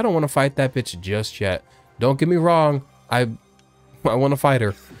up here? I don't want to fight that bitch just yet. Don't get me wrong. I want to fight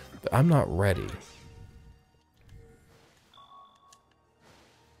her, but I'm not ready.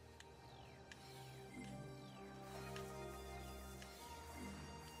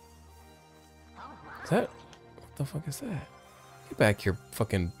 Is that... What the fuck is that? Get back here,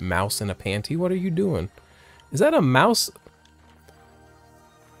 fucking mouse in a panty. What are you doing? Is that a mouse?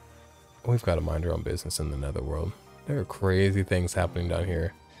 We've got to mind our own business in the netherworld. There are crazy things happening down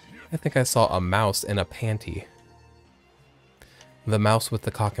here. I think I saw a mouse in a panty. The mouse with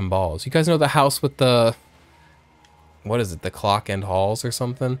the cock and balls. You guys know the house with the... What is it? The clock and halls or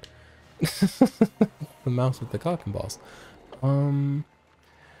something? The mouse with the cock and balls.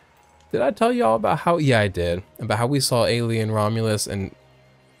 Did I tell y'all about how... Yeah, I did. About how we saw Alien Romulus and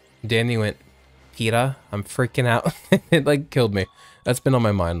Danny went, Peter, I'm freaking out. It like killed me. That's been on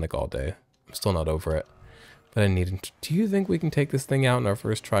my mind like all day. I'm still not over it. But I need to... Do you think we can take this thing out in our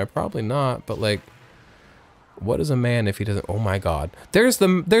first try? Probably not, but like... What is a man if he doesn't... Oh my god. There's the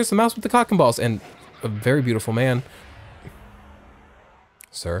mouse with the cock and balls and a very beautiful man.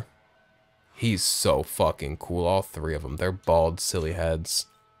 Sir? He's so fucking cool. All three of them. They're bald, silly heads.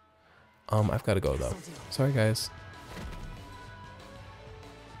 I've got to go though. Sorry guys.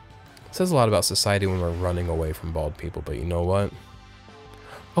 It says a lot about society when we're running away from bald people, but you know what?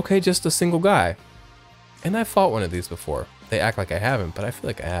 Okay, just a single guy. And I fought one of these before. They act like I haven't, but I feel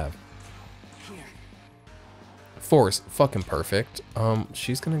like I have. Force, fucking perfect.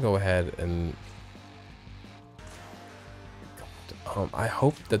 She's gonna go ahead and... God, I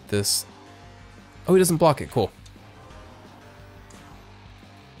hope that this... Oh, he doesn't block it, cool.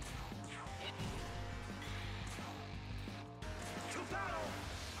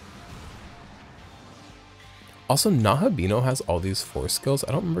 Also, Nahabino has all these force skills.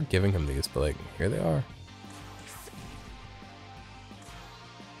 I don't remember giving him these, but like, here they are.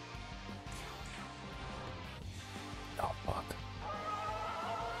 Oh, fuck.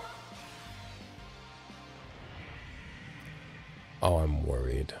 Oh, I'm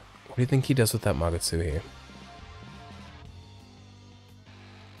worried. What do you think he does with that Magatsuhi?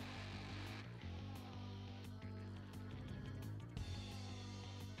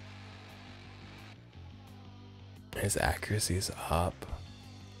 His accuracy is up.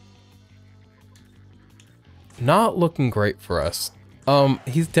 Not looking great for us.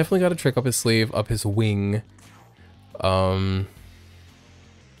 He's definitely got a trick up his sleeve, up his wing. And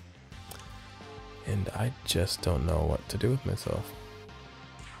I just don't know what to do with myself.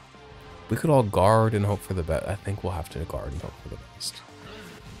 We could all guard and hope for the best. I think we'll have to guard and hope for the best.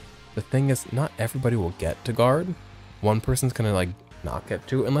 The thing is, not everybody will get to guard. One person's gonna like not get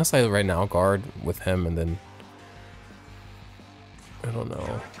to, unless I right now guard with him and then I don't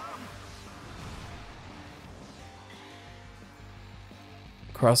know.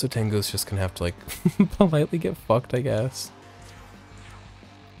 Karasu Tengu's just gonna have to like politely get fucked, I guess.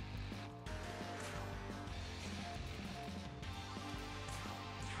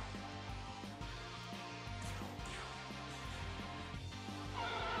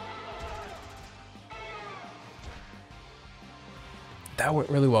 That went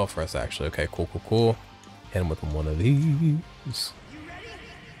really well for us, actually. Okay, cool, cool, cool. Hit him with one of these.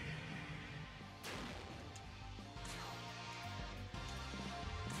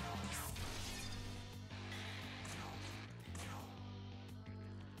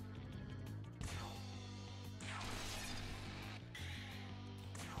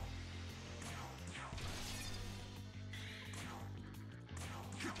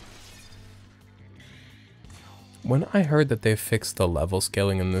 When I heard that they fixed the level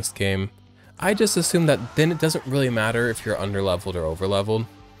scaling in this game, I just assumed that then it doesn't really matter if you're underleveled or overleveled.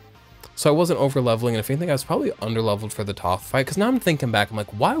 So I wasn't overleveling, and if anything, I was probably underleveled for the Toph fight. Because now I'm thinking back, I'm like,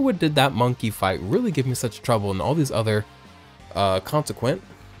 why did that monkey fight really give me such trouble? And all these other consequent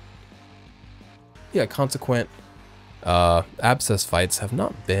abscess fights have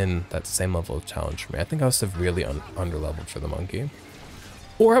not been that same level of challenge for me. I think I was severely underleveled for the monkey.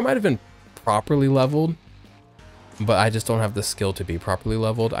 Or I might have been properly leveled, but I just don't have the skill to be properly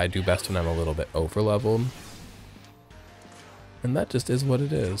leveled. I do best when I'm a little bit over leveled. And that just is what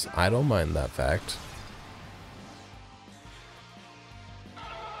it is. I don't mind that fact.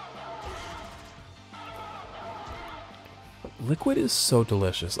 Liquid is so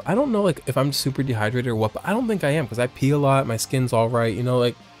delicious. I don't know like if I'm super dehydrated or what, but I don't think I am because I pee a lot. My skin's all right, you know,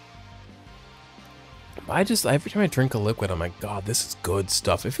 like every time I drink a liquid, I'm like, God, this is good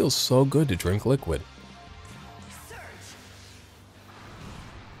stuff. It feels so good to drink liquid.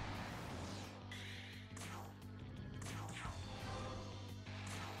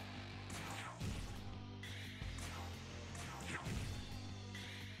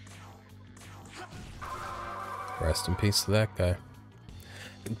 Rest in peace to that guy.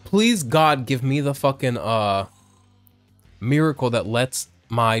 Please, God, give me the fucking miracle that lets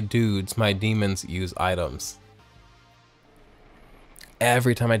my dudes, my demons, use items.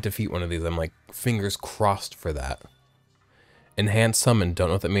 Every time I defeat one of these, I'm like, fingers crossed for that. Enhanced summon, don't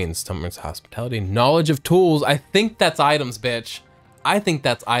know what that means. Summons hospitality, knowledge of tools. I think that's items, bitch. I think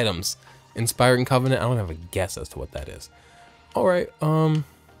that's items. Inspiring covenant, I don't have a guess as to what that is. All right,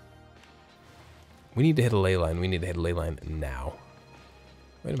 we need to hit a ley line. We need to hit a ley line now.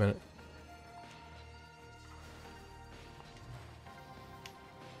 Wait a minute.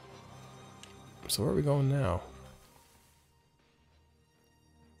 So where are we going now?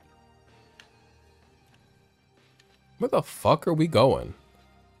 Where the fuck are we going?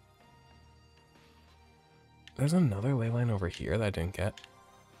 There's another ley line over here that I didn't get.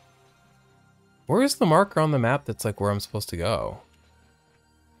 Where is the marker on the map that's like where I'm supposed to go?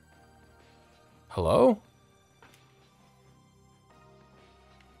 Hello?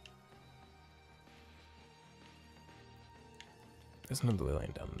 There's another ley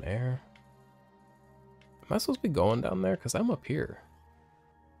line down there. Am I supposed to be going down there? Because I'm up here.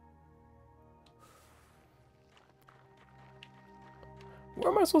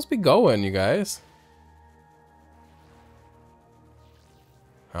 Where am I supposed to be going, you guys?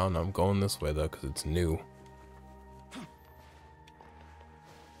 I don't know, I'm going this way though, because it's new.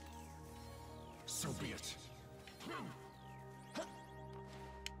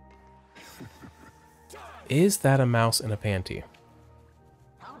 Is that a mouse in a panty?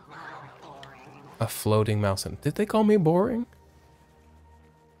 A floating mouse in... Did they call me boring?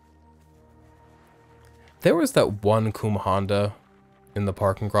 There was that one Kum Honda in the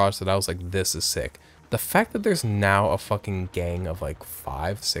parking garage that I was like, this is sick. The fact that there's now a fucking gang of like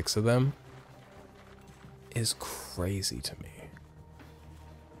 5, 6 of them is crazy to me.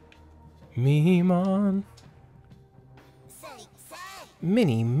 Memon.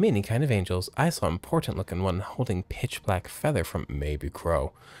 Many kind of angels. I saw an important looking one holding pitch black feather from maybe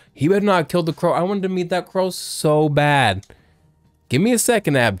crow. He better not kill the crow. I wanted to meet that crow so bad. Give me a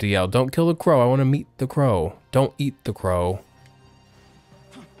second, Abdiel. Don't kill the crow. I want to meet the crow. Don't eat the crow.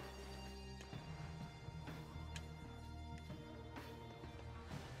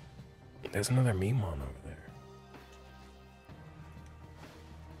 There's another Memon over there.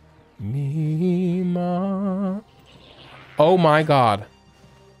 Memon. Oh my god.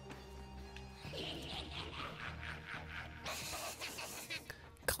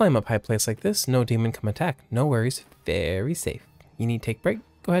 Climb up high place like this. No demon come attack. No worries. Very safe. You need to take a break?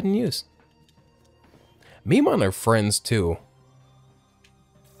 Go ahead and use. Memon are friends too.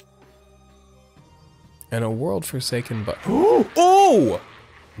 And a world forsaken but... Oh!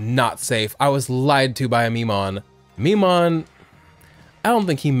 Not safe. I was lied to by a Memon. Memon, I don't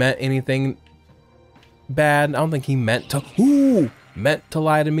think he meant anything bad. I don't think he meant to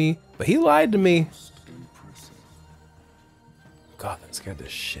lie to me, but he lied to me. God, that scared the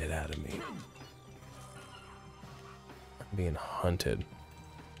shit out of me. I'm being hunted.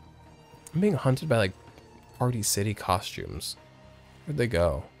 I'm being hunted by like Party City costumes. Where'd they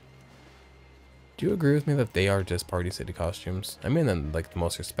go? Do you agree with me that they are just Party City costumes? I mean, in like the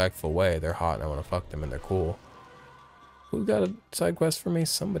most respectful way. They're hot and I want to fuck them and they're cool. Who's got a side quest for me?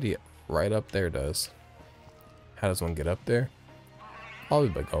 Somebody right up there does. How does one get up there? Probably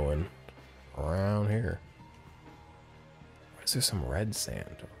by going around here. Why is there some red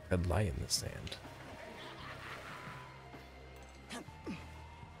sand? Or red light in the sand?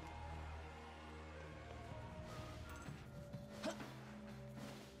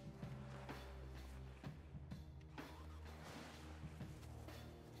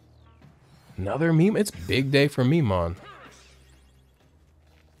 Another meme? It's big day for Memon.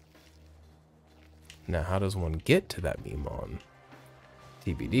 Now, how does one get to that Memon?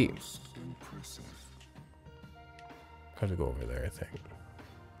 TBD. Have to go over there, I think.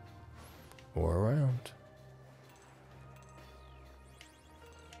 Or around.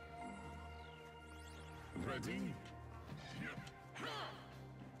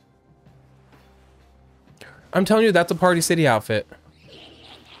 I'm telling you, that's a Party City outfit.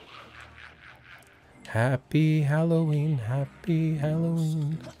 Happy Halloween, happy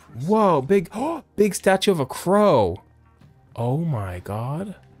Halloween. Whoa, big statue of a crow. Oh my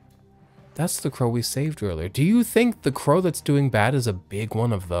god. That's the crow we saved earlier. Do you think the crow that's doing bad is a big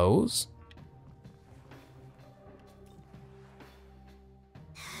one of those?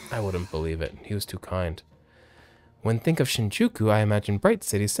 I wouldn't believe it. He was too kind. When think of Shinjuku, I imagine bright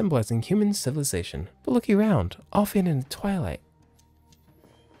cities symbolizing human civilization. But look around, all faded in the twilight.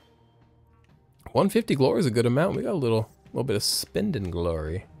 150 glory is a good amount. We got a little bit of spending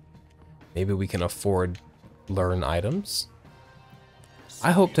glory. Maybe we can afford learn items.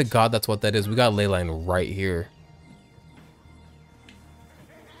 I hope to God that's what that is. We got a ley line right here.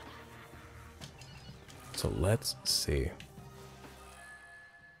 So let's see.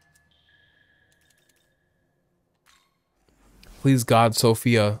 Please God,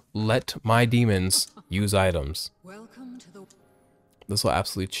 Sophia, let my demons use items. Welcome to the... This will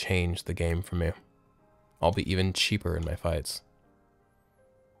absolutely change the game for me. I'll be even cheaper in my fights.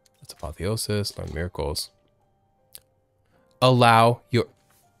 That's apotheosis, learn miracles. Allow your...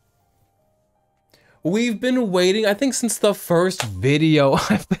 We've been waiting, I think since the first video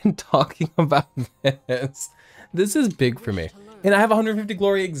I've been talking about this. This is big for me. And I have 150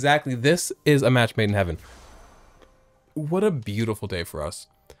 glory exactly. This is a match made in heaven. What a beautiful day for us.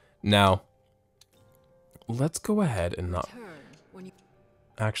 Now, let's go ahead and not...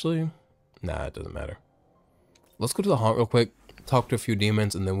 Actually, nah, it doesn't matter. Let's go to the haunt real quick, talk to a few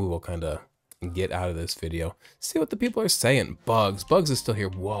demons, and then we will kind of get out of this video. See what the people are saying. Bugs is still here.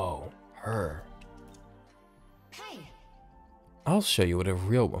 Whoa, her. Hey. I'll show you what a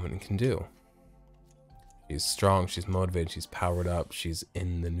real woman can do. She's strong, she's motivated, she's powered up, she's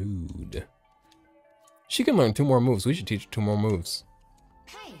in the nude. She can learn 2 more moves. We should teach her 2 more moves.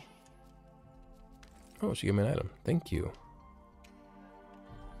 Hey. Oh, she gave me an item. Thank you.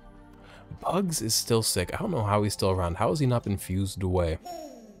 Bugs is still sick. I don't know how he's still around. How has he not been fused away?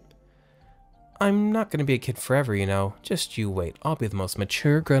 I'm not gonna be a kid forever, you know. Just you wait. I'll be the most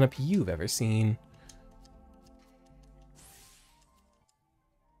mature grown-up you've ever seen.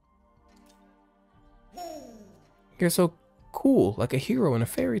 You're so cool, like a hero in a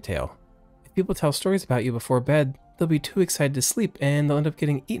fairy tale. If people tell stories about you before bed, they'll be too excited to sleep and they'll end up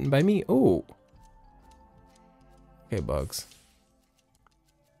getting eaten by me. Oh. Okay, Bugs.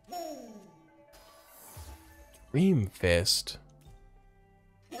 Dream Fist.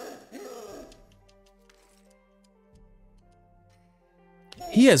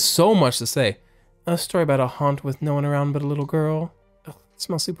 He has so much to say. A story about a haunt with no one around but a little girl. Ugh, it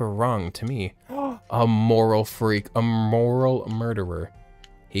smells super wrong to me. A moral freak, a moral murderer.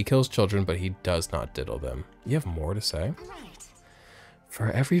 He kills children, but he does not diddle them. You have more to say? Right. For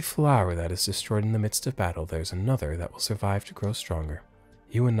every flower that is destroyed in the midst of battle, there's another that will survive to grow stronger.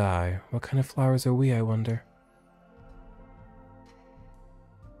 You and I, what kind of flowers are we, I wonder?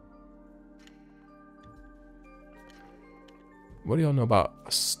 What do y'all know about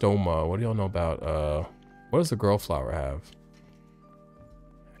stoma? What do y'all know about, what does the girl flower have?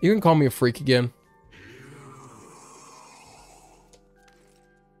 You can call me a freak again.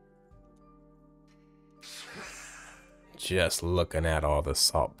 Just looking at all the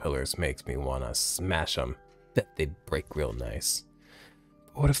salt pillars makes me want to smash them. Bet they'd break real nice.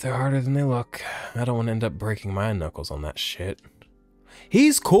 But what if they're harder than they look? I don't want to end up breaking my knuckles on that shit.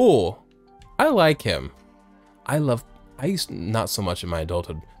 He's cool. I like him. I used not so much in my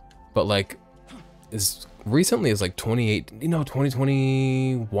adulthood, but like as recently as like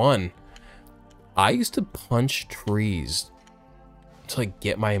 2021, I used to punch trees to like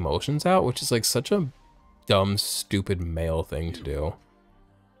get my emotions out, which is like such a dumb, stupid male thing to do.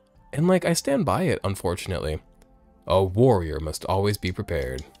 And like, I stand by it, unfortunately. A warrior must always be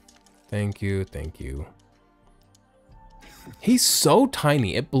prepared. Thank you, thank you. He's so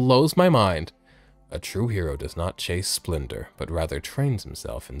tiny, it blows my mind. A true hero does not chase splendor, but rather trains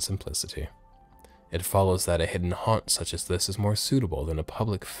himself in simplicity. It follows that a hidden haunt such as this is more suitable than a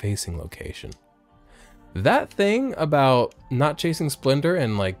public-facing location. That thing about not chasing splendor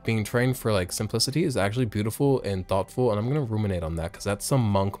and like being trained for like simplicity is actually beautiful and thoughtful, and I'm gonna ruminate on that because that's some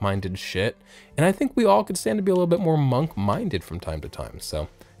monk-minded shit. And I think we all could stand to be a little bit more monk-minded from time to time. So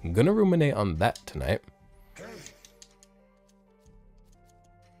I'm gonna ruminate on that tonight.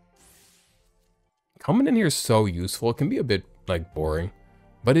 Coming in here is so useful. It can be a bit like boring,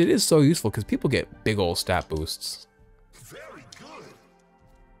 but it is so useful because people get big old stat boosts. Very good.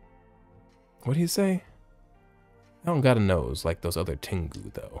 What do you say? I don't got a nose like those other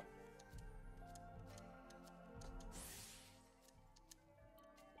Tengu, though.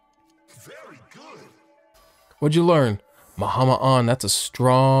 Very good. What'd you learn? Mahama on, that's a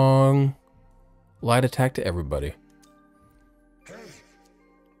strong light attack to everybody. Hey.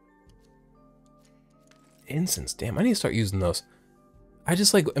 Incense, damn, I need to start using those. I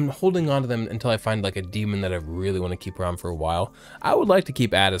just like am holding on to them until I find like a demon that I really want to keep around for a while. I would like to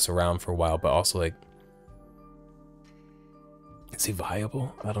keep Addis around for a while, but also like, is he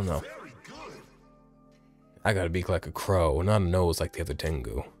viable? I don't know. Very good. I gotta be like a crow, not a nose like the other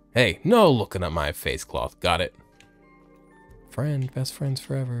Tengu. Hey, no looking at my face cloth. Got it. Friend, best friends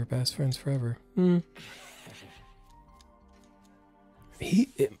forever, best friends forever. How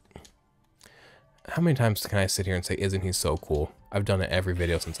many times can I sit here and say, isn't he so cool? I've done it every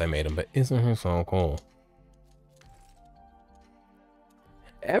video since I made him, but isn't he so cool?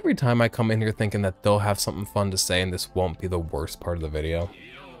 Every time I come in here thinking that they'll have something fun to say and this won't be the worst part of the video.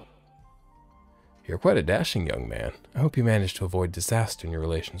 You're quite a dashing young man. I hope you manage to avoid disaster in your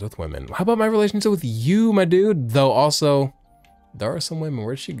relations with women. How about my relationship with you, my dude? Though also, there are some women.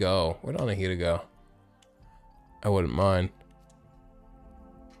 Where'd she go? Where'd Anahita go? I wouldn't mind.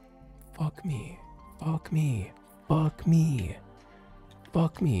 Fuck me. Fuck me. Fuck me.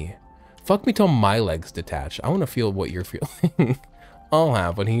 Fuck me. Fuck me till my legs detach. I want to feel what you're feeling. I'll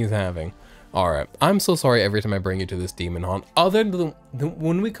have what he's having. Alright, I'm so sorry every time I bring you to this demon haunt. Other than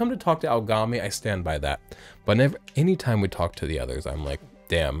when we come to talk to Aogami, I stand by that. But anytime we talk to the others, I'm like,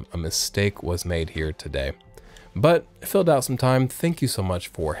 damn, a mistake was made here today. But I filled out some time. Thank you so much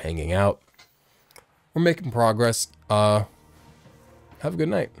for hanging out. We're making progress. Have a good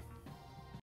night.